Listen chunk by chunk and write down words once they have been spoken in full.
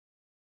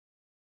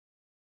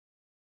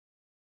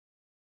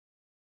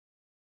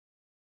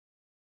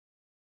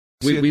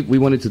We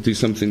wanted to do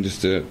something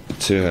just to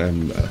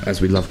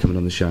as we love coming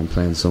on the show and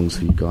playing songs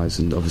for you guys,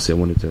 and obviously I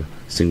wanted to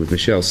sing with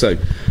Michelle, so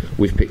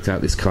we've picked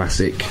out this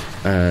classic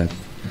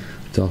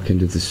Dark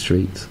End of the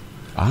Street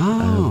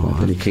by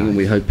Benny King, and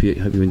we hope you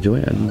enjoy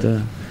it. And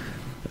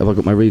have I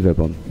got my reverb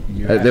on?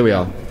 There we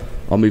are.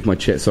 I'll move my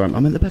chair. Sorry,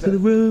 I'm in the back of the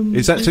room.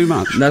 Is that too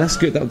much? No, that's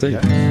good, that'll do.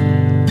 Yeah.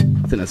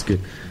 I think that's good.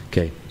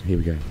 Okay, here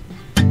we go.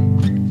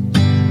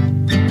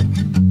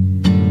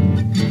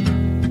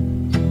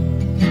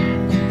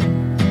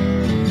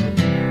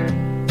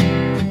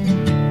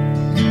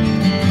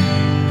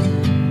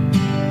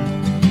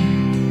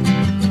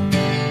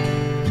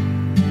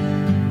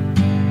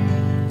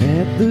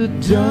 The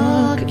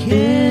dark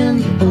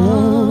end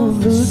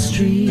of the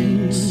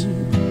street,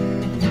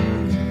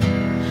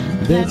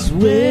 that's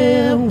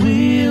where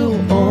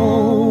we'll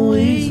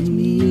always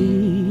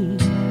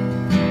meet.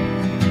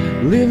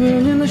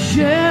 Living in the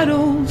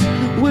shadows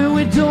where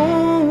we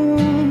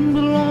don't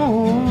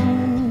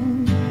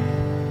belong.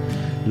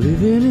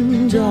 Living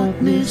in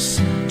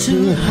darkness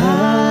to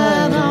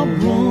hide our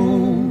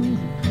wrong.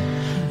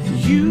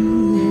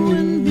 You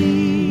and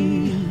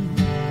me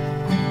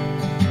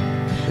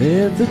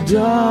at the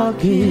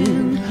dark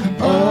end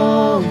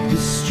of the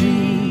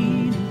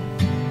street,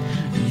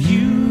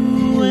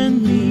 you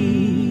and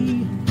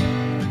me.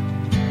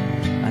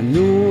 I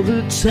know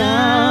the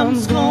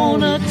time's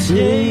gonna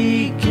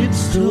take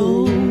its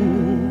toll.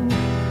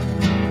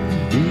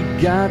 We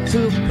got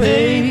to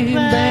pay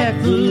back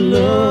the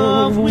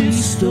love we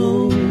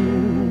stole.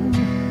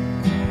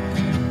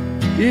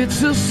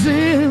 It's a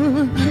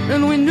sin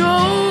and we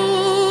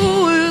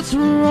know it's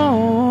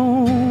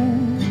wrong,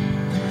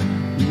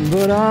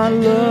 but our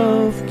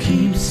love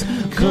keeps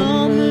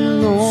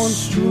coming on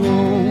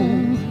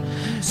strong.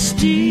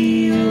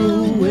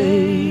 Steal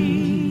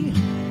away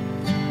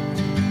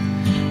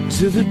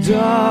to the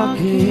dark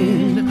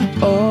end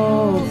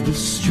of the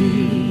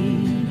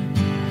street,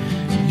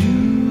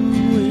 you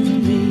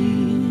and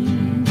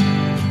me.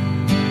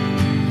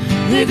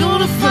 They're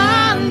gonna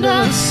find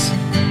us.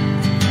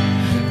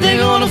 They're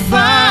gonna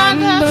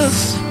find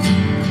us.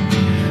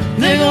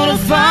 They're gonna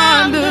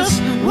find us.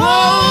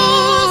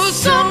 Whoa,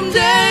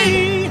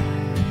 someday,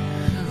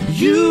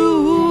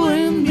 you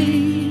and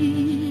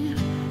me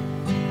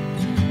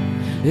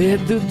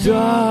at the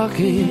dark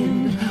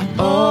end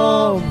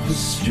of the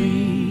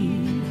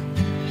street,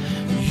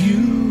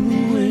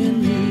 you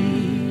and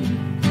me.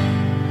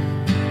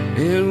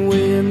 And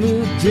when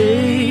the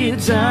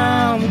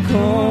daytime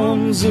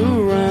comes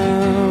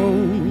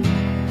around,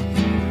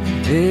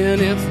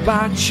 and if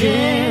by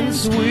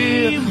chance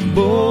we're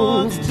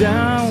both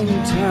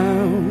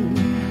downtown,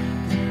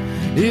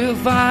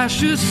 if I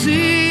should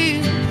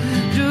see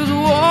just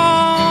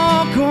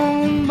walk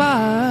on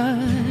by,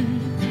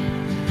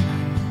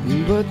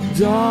 but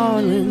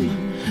darling,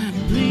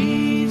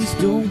 please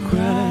don't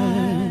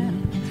cry.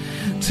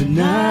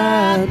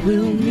 Tonight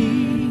we'll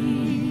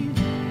meet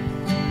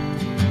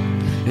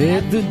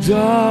at the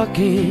dark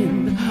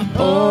end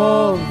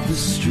of the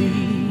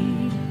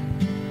street,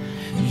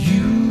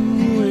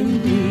 you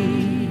and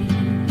me.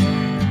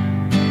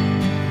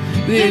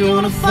 They're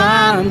gonna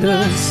find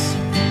us.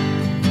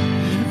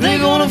 They're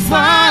gonna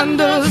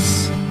find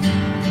us.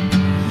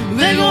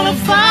 They're gonna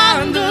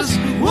find us.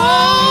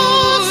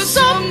 Whoa,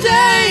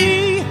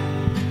 someday,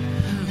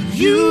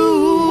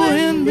 you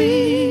and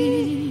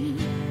me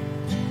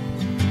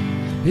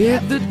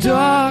at the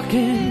dark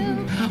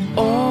end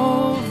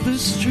of the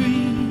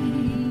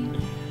street,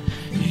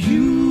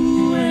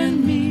 you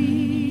and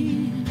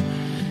me,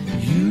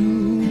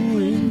 you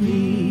and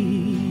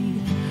me,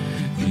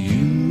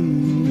 you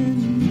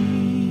and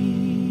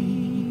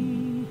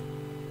me.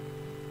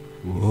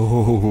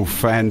 Oh,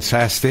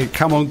 fantastic.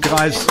 Come on,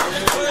 guys.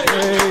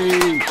 Hey.